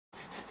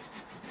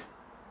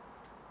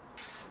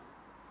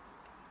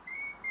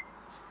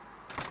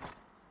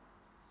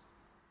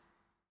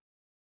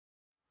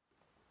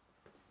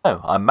Hello,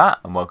 I'm Matt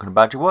and welcome to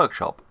Badger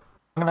Workshop.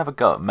 I'm going to have a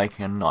go at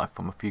making a knife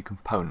from a few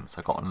components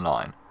I got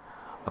online.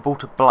 I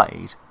bought a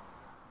blade,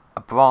 a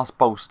brass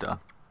bolster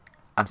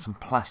and some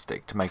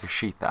plastic to make a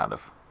sheath out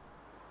of.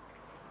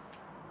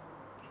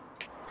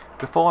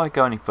 Before I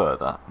go any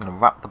further, I'm going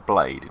to wrap the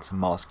blade in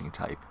some masking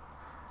tape.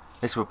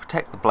 This will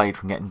protect the blade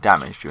from getting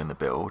damaged during the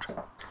build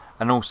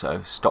and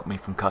also stop me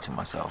from cutting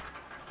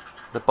myself.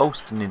 The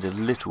bolster needed a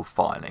little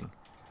filing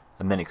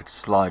and then it could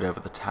slide over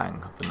the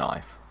tang of the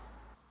knife.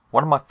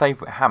 One of my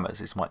favourite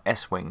hammers is my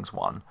S-Wings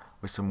one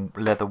with some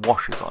leather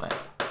washers on it,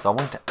 so I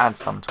wanted to add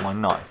some to my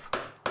knife.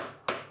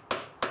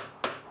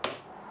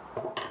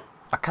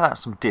 I cut out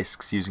some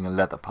discs using a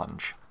leather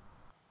punch.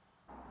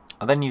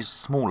 I then used a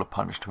smaller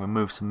punch to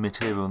remove some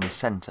material in the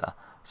centre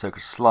so it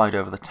could slide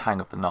over the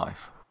tang of the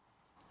knife.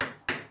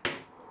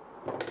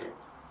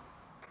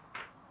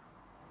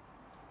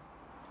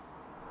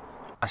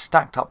 I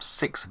stacked up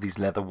 6 of these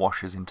leather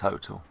washers in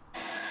total.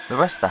 The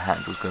rest of the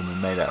handle is going to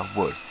be made out of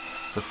wood,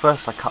 so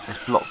first I cut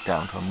this block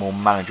down to a more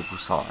manageable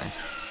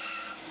size.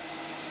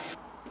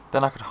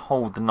 Then I could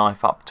hold the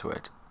knife up to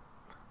it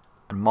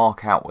and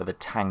mark out where the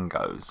tang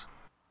goes.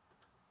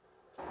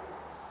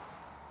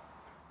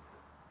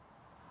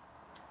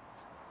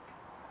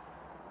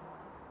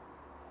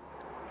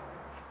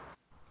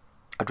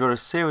 I drilled a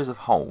series of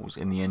holes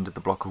in the end of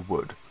the block of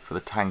wood for the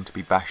tang to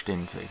be bashed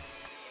into.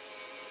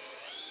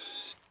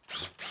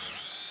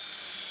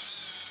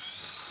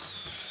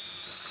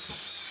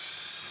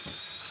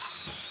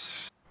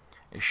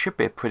 It should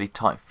be a pretty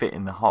tight fit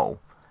in the hole,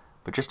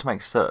 but just to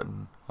make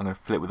certain, I'm going to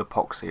fill it with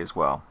epoxy as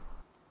well.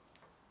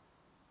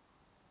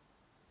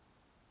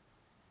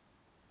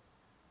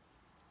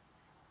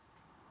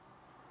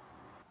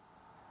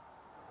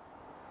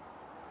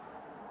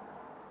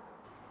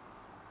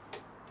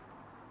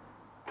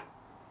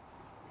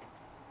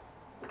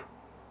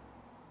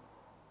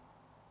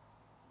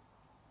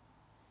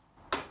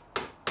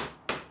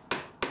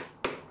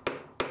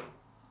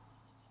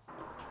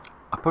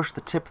 I pushed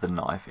the tip of the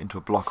knife into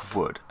a block of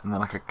wood and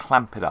then I could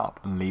clamp it up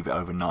and leave it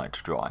overnight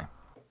to dry.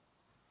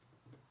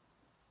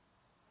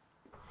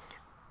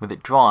 With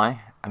it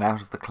dry and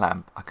out of the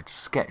clamp, I could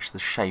sketch the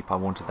shape I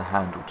wanted the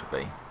handle to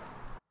be.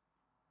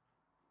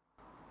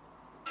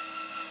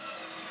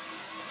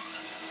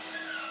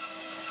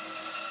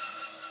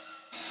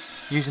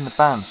 Using the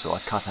bandsaw, I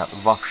cut out the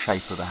rough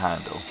shape of the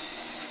handle.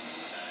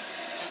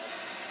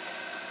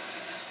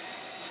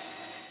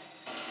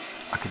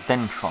 I could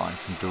then try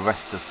some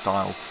Duresta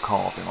style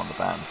carving on the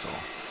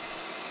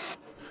bandsaw.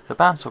 The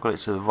bandsaw got it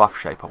to the rough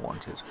shape I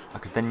wanted. I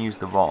could then use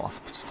the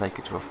rasp to take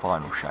it to a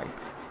final shape.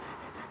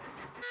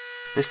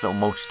 This little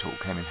multi-tool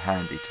came in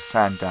handy to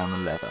sand down the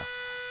leather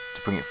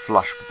to bring it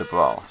flush with the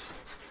brass.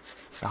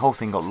 The whole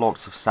thing got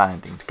lots of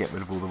sanding to get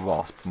rid of all the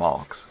rasp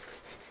marks.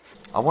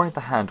 I wanted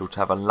the handle to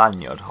have a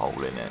lanyard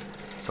hole in it,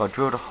 so I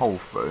drilled a hole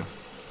through.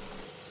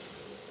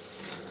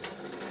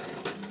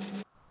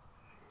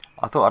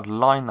 I thought I'd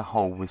line the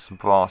hole with some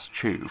brass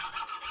tube,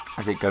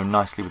 as it go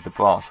nicely with the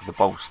brass of the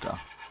bolster.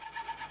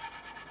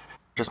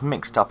 Just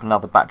mixed up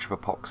another batch of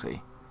epoxy,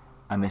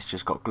 and this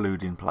just got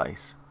glued in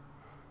place.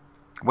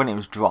 When it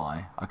was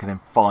dry, I could then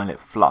file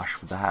it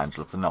flush with the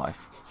handle of the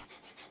knife.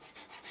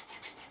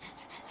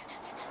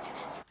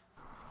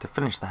 To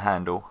finish the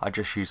handle, I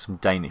just used some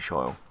Danish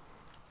oil,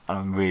 and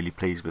I'm really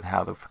pleased with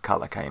how the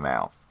colour came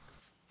out.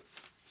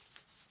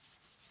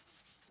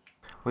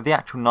 With the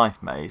actual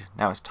knife made,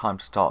 now it's time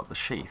to start the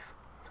sheath.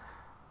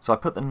 So I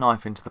put the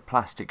knife into the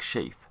plastic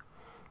sheath,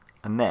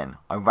 and then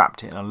I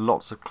wrapped it in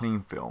lots of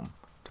cling film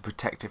to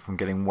protect it from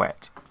getting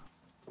wet.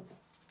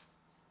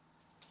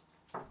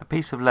 The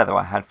piece of leather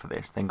I had for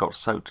this then got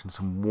soaked in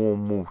some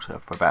warm water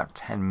for about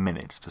 10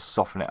 minutes to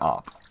soften it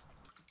up.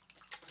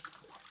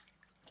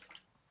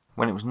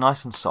 When it was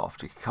nice and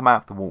soft, it could come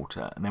out of the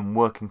water, and then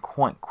working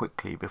quite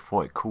quickly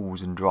before it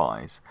cools and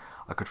dries,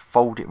 I could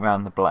fold it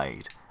round the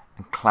blade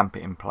and clamp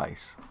it in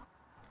place.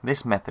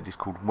 This method is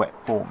called wet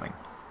forming,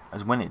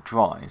 as when it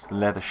dries the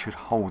leather should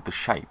hold the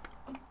shape.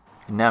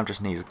 It now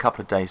just needs a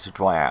couple of days to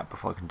dry out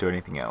before I can do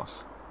anything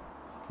else.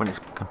 When it's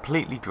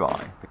completely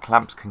dry, the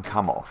clamps can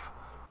come off.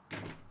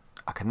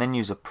 I can then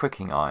use a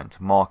pricking iron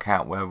to mark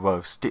out where a row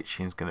of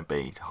stitching is going to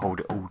be to hold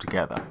it all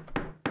together.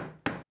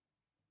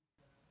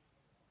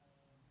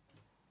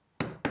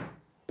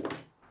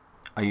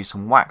 I use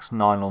some waxed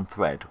nylon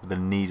thread with a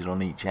needle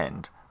on each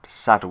end to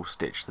saddle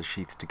stitch the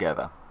sheath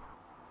together.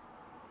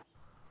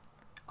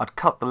 I'd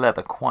cut the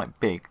leather quite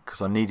big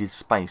because I needed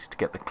space to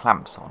get the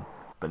clamps on,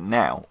 but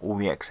now all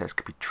the excess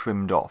could be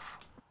trimmed off.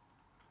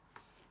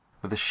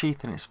 With the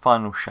sheath in its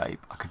final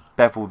shape, I could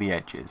bevel the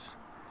edges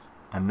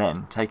and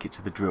then take it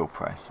to the drill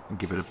press and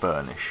give it a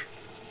burnish.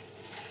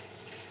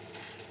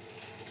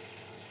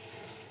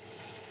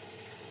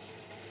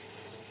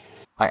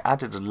 I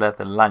added a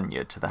leather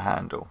lanyard to the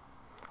handle,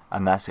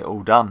 and that's it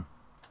all done.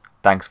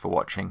 Thanks for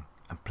watching,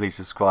 and please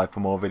subscribe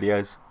for more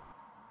videos.